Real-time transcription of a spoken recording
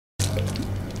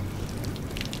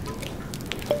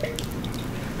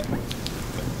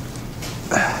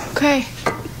Okay.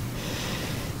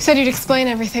 You said you'd explain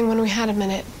everything when we had a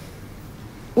minute.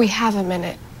 We have a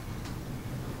minute.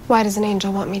 Why does an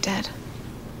angel want me dead?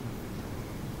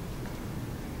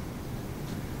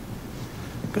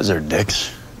 Because they're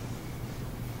dicks.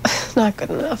 Not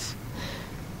good enough.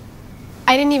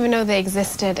 I didn't even know they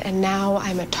existed, and now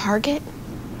I'm a target?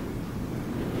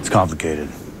 It's complicated.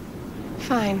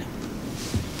 Fine.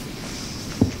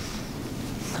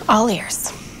 All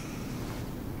ears.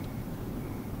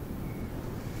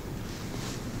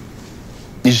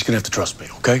 You're just gonna have to trust me,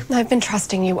 okay? I've been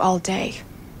trusting you all day.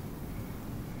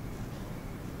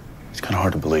 It's kind of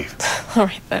hard to believe. All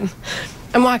right, then.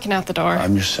 I'm walking out the door.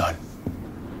 I'm your son.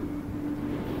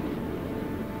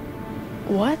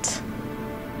 What?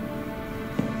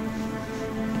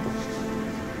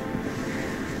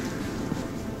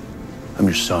 I'm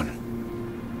your son.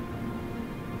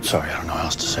 Sorry, I don't know how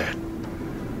else to say it.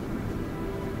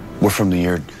 We're from the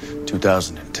year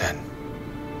 2010.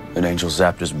 An angel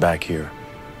zapped us back here.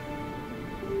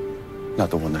 Not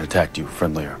the one that attacked you,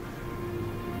 friendlier.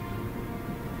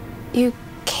 You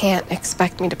can't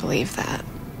expect me to believe that.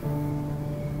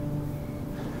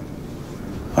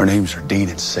 Our names are Dean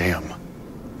and Sam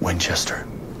Winchester.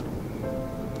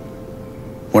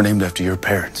 We're named after your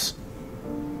parents.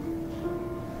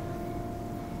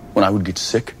 When I would get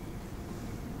sick,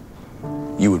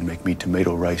 you would make me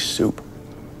tomato rice soup.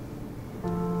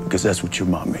 Because that's what your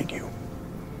mom made you.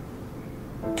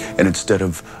 And instead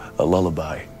of a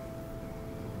lullaby,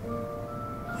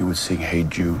 you would sing Hey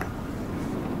Jude.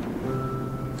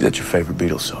 That's your favorite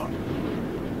Beatles song.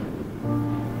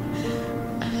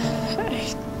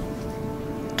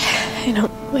 I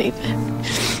don't believe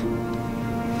it.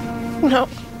 No.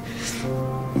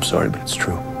 I'm sorry, but it's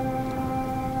true.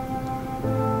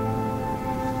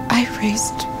 I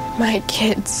raised my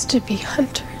kids to be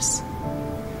hunters.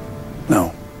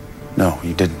 No,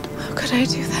 you didn't. How could I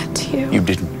do that to you? You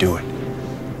didn't do it.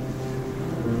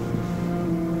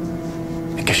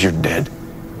 Because you're dead.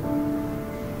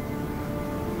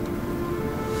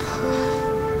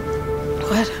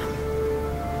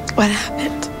 What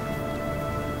happened?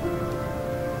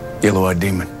 Yellow-eyed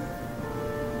demon.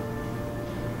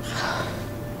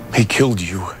 He killed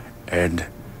you, and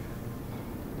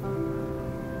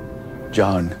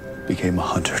John became a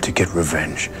hunter to get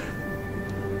revenge.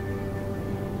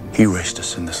 He raised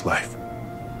us in this life.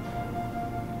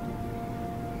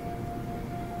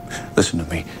 Listen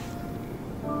to me.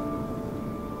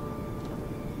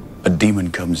 A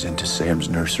demon comes into Sam's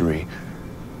nursery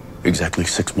exactly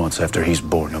 6 months after he's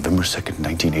born, November 2nd,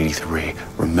 1983.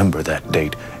 Remember that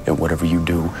date, and whatever you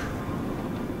do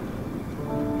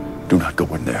not go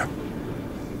in there.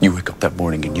 You wake up that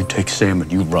morning and you take Sam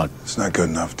and you run. It's not good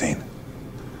enough, Dean.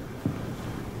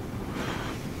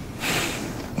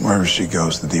 Wherever she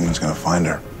goes, the demon's gonna find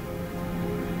her.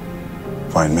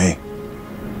 Find me.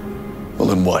 Well,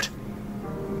 then what?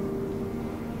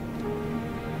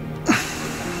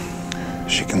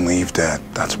 She can leave, Dad.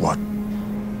 That's what.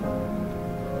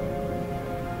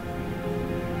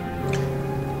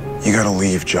 You gotta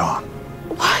leave, John.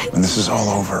 What? When this is all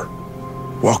over,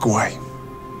 walk away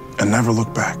and never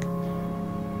look back.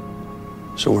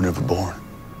 So we're never born.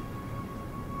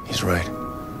 He's right.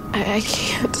 I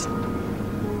can't.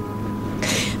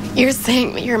 You're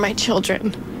saying that you're my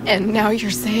children, and now you're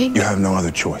saying... You have no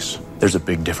other choice. There's a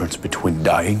big difference between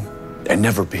dying and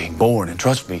never being born, and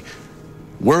trust me,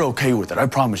 we're okay with it. I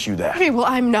promise you that. Okay, well,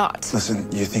 I'm not.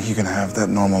 Listen, you think you can have that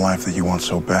normal life that you want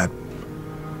so bad,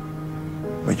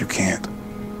 but you can't.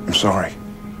 I'm sorry.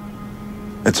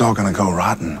 It's all gonna go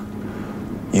rotten.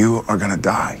 You are gonna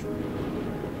die,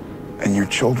 and your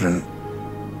children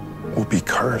will be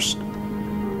cursed.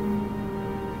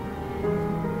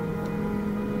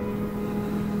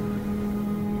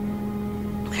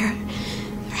 There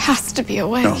has to be a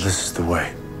way. No, this is the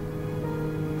way.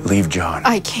 Leave John.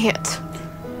 I can't.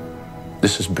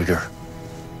 This is bigger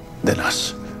than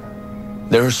us.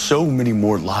 There are so many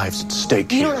more lives at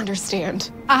stake here. You don't understand.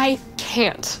 I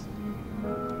can't.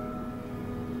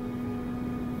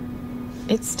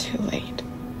 It's too late.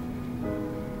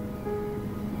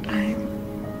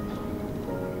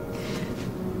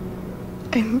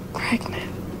 I'm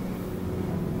pregnant.